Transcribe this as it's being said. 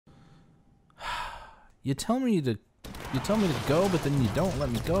You tell me to go, but then you don't let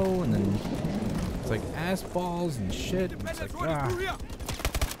me go, and then it's like ass balls and shit. And it's like, ah.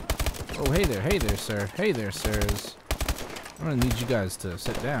 Oh, hey there, sir. Hey there, sirs. I'm gonna need you guys to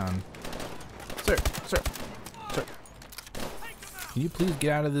sit down. Sir. Can you please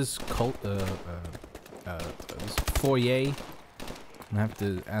get out of this this foyer? I'm gonna have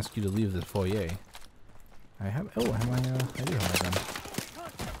to ask you to leave this foyer. I do have my gun.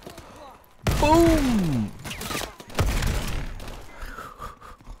 Boom!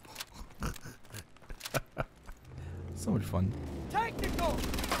 So much fun. Technical!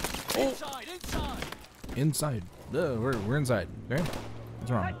 Oh. Inside. We're inside. Okay.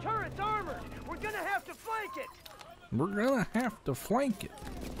 What's wrong? That turret's armored. We're gonna have to flank it. We're gonna have to flank it.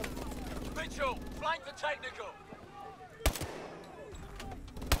 Mitchell, flank the technical.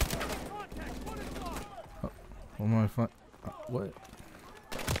 What am I flank? What?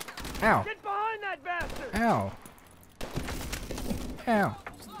 Ow! Get behind that bastard! Ow! Ow!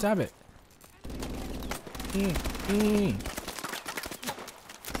 Stop it!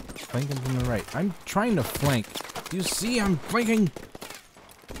 Flanking from the right. I'm trying to flank. Do you see I'm flanking?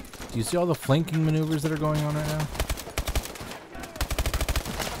 Do you see all the flanking maneuvers that are going on right now?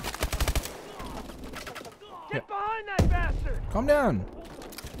 Get behind that bastard! Calm down.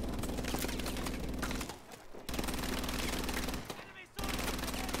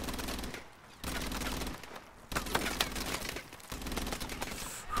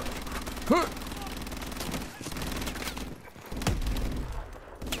 Huh.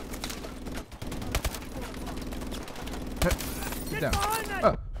 Get down.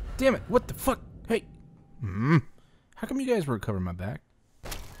 Oh, damn it. What the fuck? Hey. How come you guys were covering my back?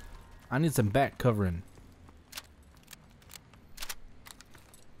 I need some back covering.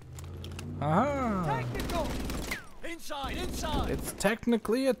 Aha! Technical! Inside! It's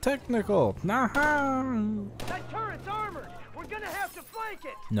technically a technical. Aha! That turret's armored! We're gonna have to flank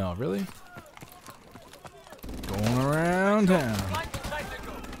it! No, really? Going around town. Flank the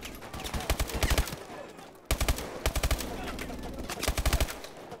technical!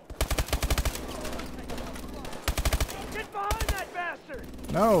 Get behind that bastard!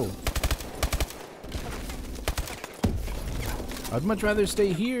 No! I'd much rather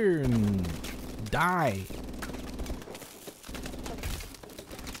stay here and die.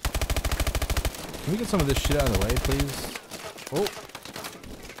 Can we get some of this shit out of the way, please? Oh.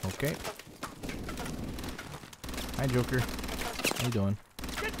 Okay. Hi, Joker. How you doing?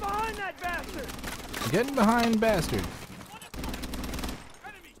 Get behind that bastard! Getting behind bastard.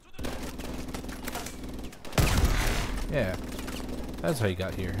 Yeah. That's how you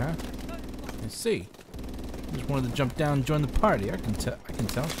got here, huh? I see. Just wanted to jump down and join the party. I can tell.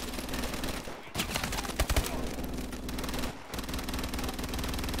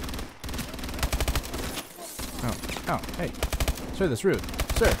 Oh, hey. Sir, that's rude.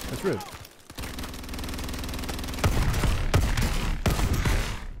 Sir, that's rude.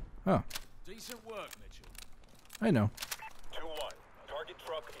 Oh. Decent work, Mitchell. I know. 2-1. Target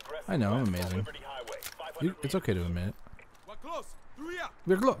truck aggressive. I know, I'm amazing. Liberty Highway, 500 It's okay to admit it. We're close. Through here.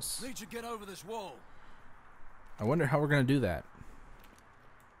 We're close. Need to get over this wall. I wonder how we're gonna do that.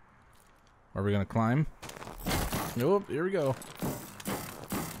 Are we gonna climb? Nope, here we go.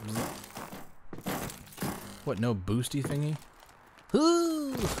 What, no boosty thingy?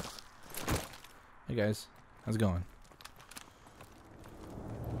 Ooh. Hey guys, how's it going?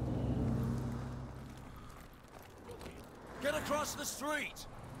 Get across the street.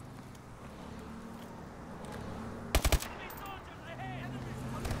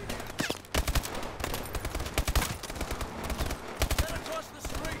 Get across the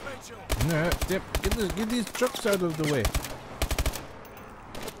street, Mitchell. Yeah, get these trucks out of the way.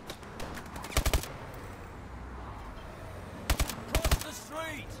 Cross the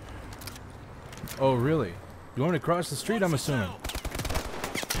street. Oh, really? You want me to cross the street, I'm assuming.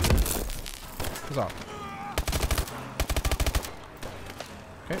 What's up?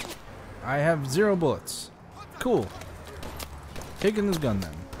 Okay. I have 0 bullets. Cool. Taking this gun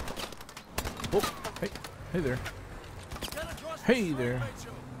then. Oh, hey. Hey there. Hey there.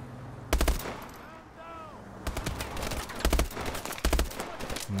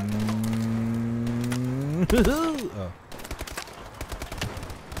 Oh.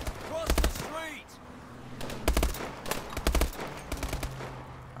 Cross the street.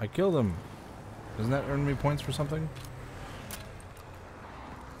 I killed him. Doesn't that earn me points for something?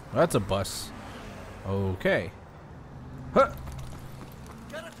 That's a bus. Okay. Huh.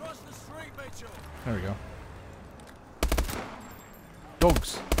 Get across the street, Mitchell. There we go.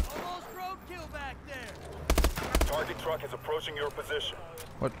 Dogs. Almost roadkill back there. Target truck is approaching your position.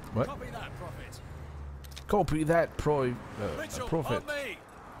 What? Copy that, Prophet. Copy that, Mitchell, Prophet. on me.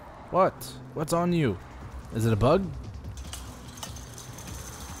 What? What's on you? Is it a bug?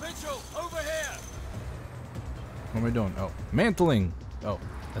 Mitchell, over here. What am I doing? Oh, mantling. Oh,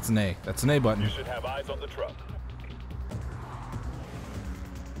 that's an A. That's an A button. You should have eyes on the truck.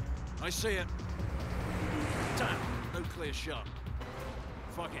 I see it. Damn, no clear shot.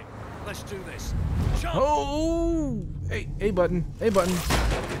 Fuck it. Let's do this. Jump! Oh! A button. A button.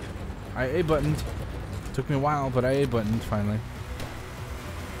 I A buttoned. Took me a while, but I A buttoned finally.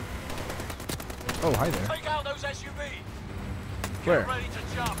 Oh, hi there. Take out those SUV. Where? Get ready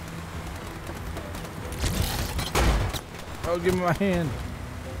to jump. Oh, give me my hand.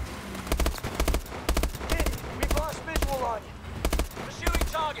 We've lost visual on you. Pursuing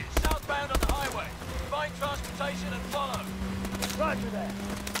target southbound on the highway. Find transportation and follow. Roger that.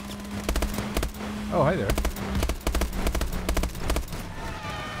 Oh, hi there.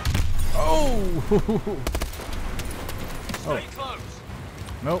 Oh! Stay close.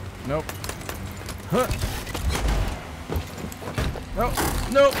 Nope, nope. Huh. Nope,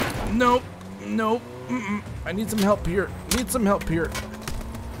 nope, nope, nope. Mm-mm. I need some help here. Need some help here.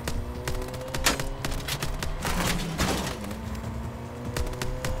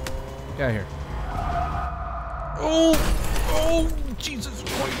 Get out of here. Oh! Oh! Jesus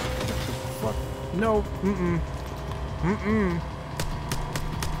Christ! Fuck. No. Mm-mm. Mm-mm.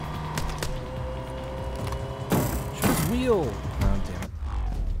 Choose wheel. Oh, damn it.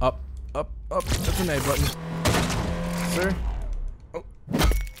 Up, up, up. That's an A button. Sir? Oh.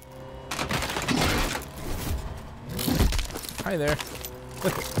 Hi there.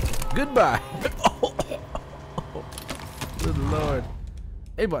 Goodbye. Oh. Good Lord.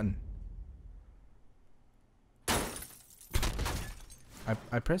 A button.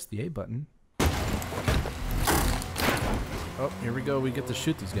 I pressed the A button. Oh, here we go. We get to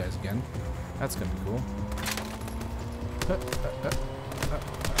shoot these guys again. That's gonna be cool. A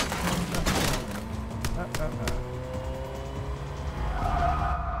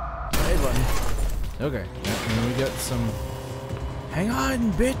button. Okay. And we got some. Hang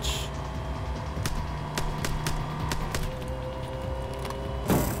on, bitch.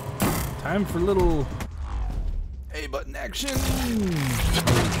 Time for little A button action.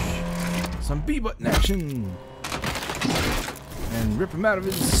 Some B button action. And rip him out of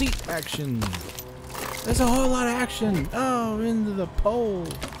his seat action. There's a whole lot of action. Oh, into the pole.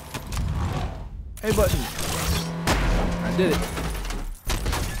 A button. I did it.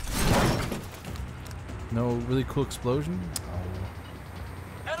 No really cool explosion.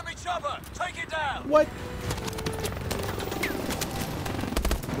 Oh. Enemy chopper, take it down. What?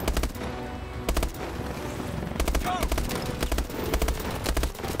 Go.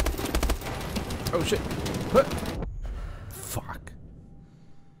 Oh shit. Huh. Fuck.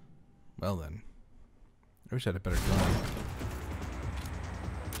 Well then. I wish I had a better gun.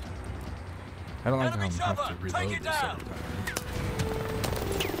 I don't like how I'm have to reload this every time.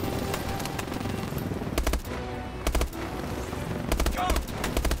 Go.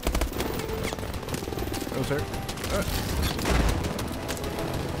 Oh, sir.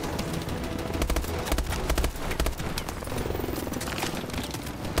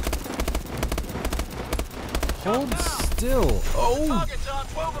 Hold still. Oh. Targets are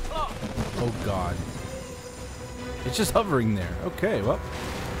 12 o'clock. Oh God. It's just hovering there. Okay. Well.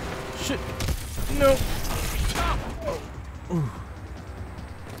 Shit. No. Oh.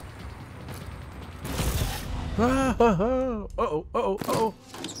 Ah, oh. Uh oh. Uh oh. Uh oh.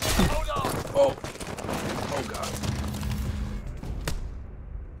 Hold on. Oh. Oh God.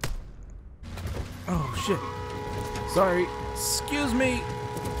 Oh shit. Sorry. Excuse me.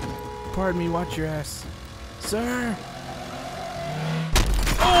 Pardon me. Watch your ass, sir.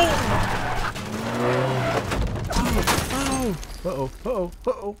 Oh. Oh. Uh-oh. Uh-oh.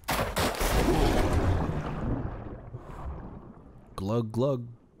 Uh-oh. Glug glug.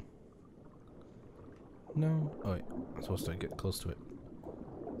 No. Oh wait. I'm supposed to get close to it.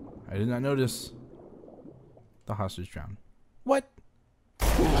 I did not notice. The hostage drowned. What?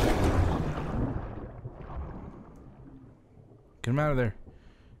 Get him out of there.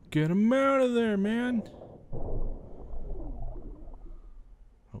 Get him out of there, man.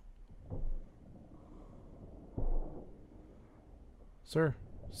 Oh. Sir.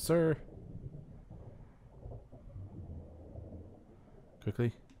 Sir.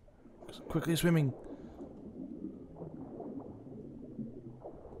 Quickly. Quickly swimming.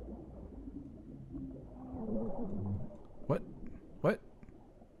 What? What?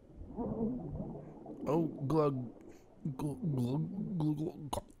 Oh, glug.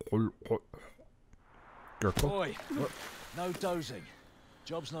 Boy, no dozing.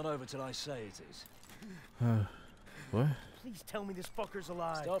 Job's not over till I say it is. What? Please tell me this fucker's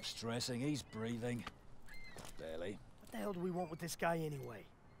alive. Stop stressing, he's breathing. Barely. What the hell do we want with this guy anyway?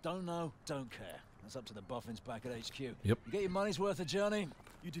 Don't know, don't care. That's up to the boffins back at HQ. Yep. You get your money's worth a journey?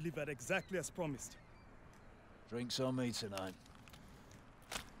 You delivered exactly as promised. Drinks on me tonight.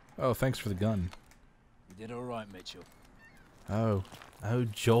 Oh, thanks for the gun. You did alright, Mitchell. Oh, oh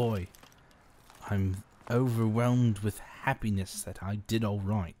joy. I'm overwhelmed with happiness that I did all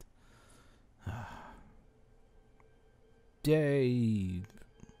right. Yay.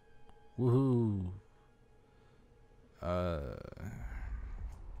 Woohoo.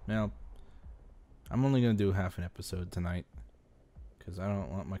 Now, I'm only going to do half an episode tonight, because I don't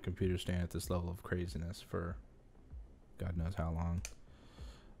want my computer staying at this level of craziness for God knows how long.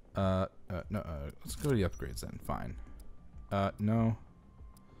 No, let's go to the upgrades then. Fine. No.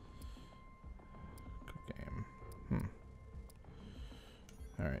 Good game.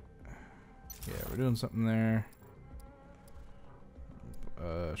 Alright. Yeah, we're doing something there.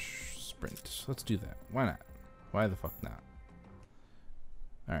 Sprint. Let's do that. Why not? Why the fuck not?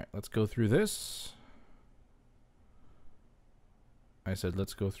 Alright, let's go through this. I said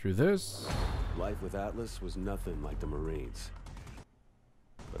let's go through this. Life with Atlas was nothing like the Marines.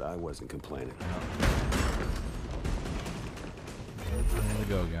 But I wasn't complaining. Here we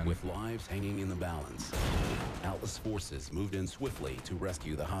go again. With lives hanging in the balance, Atlas forces moved in swiftly to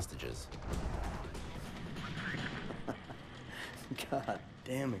rescue the hostages. God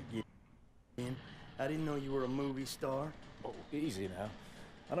damn it, Ian. I didn't know you were a movie star. Oh, easy now.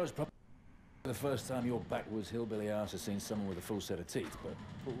 I know it's probably the first time your backwoods hillbilly ass has seen someone with a full set of teeth, but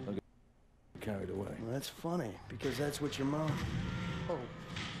don't get carried away. Well, that's funny, because that's what your mom... Oh.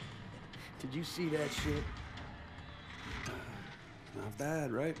 Did you see that shit? Not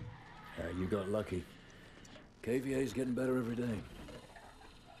bad, right? You got lucky. KVA's getting better every day.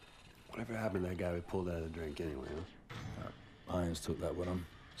 Whatever happened to that guy we pulled out of the drink anyway, huh? Irons took that one on.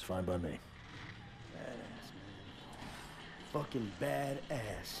 It's fine by me. Badass, man. Fucking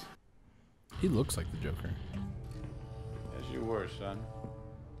badass. He looks like the Joker. As you were, son.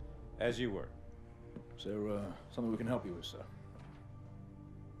 As you were. Is there something we can help you with, sir?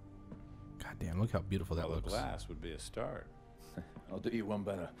 God damn, look how beautiful that Well, the looks. glass would be a start. I'll do you one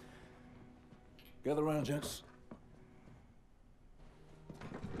better. Gather round, gents.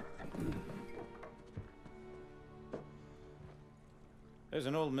 There's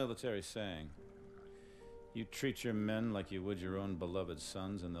an old military saying. You treat your men like you would your own beloved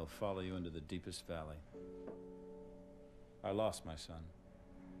sons, and they'll follow you into the deepest valley. I lost my son.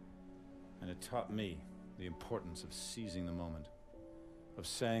 And it taught me the importance of seizing the moment, of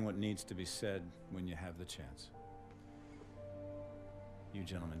saying what needs to be said when you have the chance. You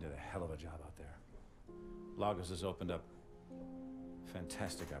gentlemen did a hell of a job out there. Lagos has opened up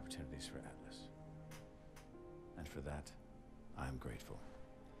fantastic opportunities for Atlas. And for that, I'm grateful.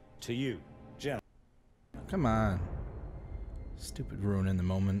 To you, gentlemen. Come on. Stupid ruining the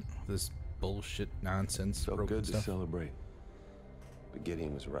moment. This bullshit nonsense. So broken good to stuff. celebrate. But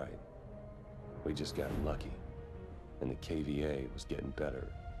Gideon was right. We just got lucky. And the KVA was getting better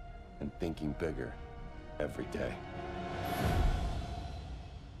and thinking bigger every day.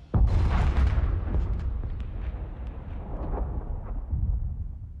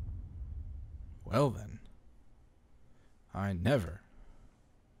 Well then. I never.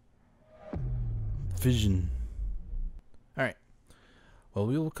 Vision. Alright. Well,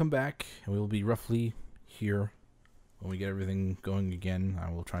 we will come back and we will be roughly here when we get everything going again. I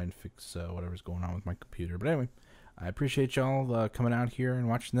will try and fix whatever's going on with my computer. But anyway, I appreciate y'all coming out here and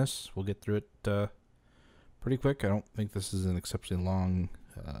watching this. We'll get through it pretty quick. I don't think this is an exceptionally long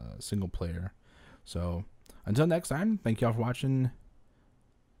single player. So until next time, thank y'all for watching.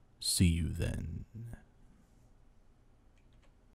 See you then.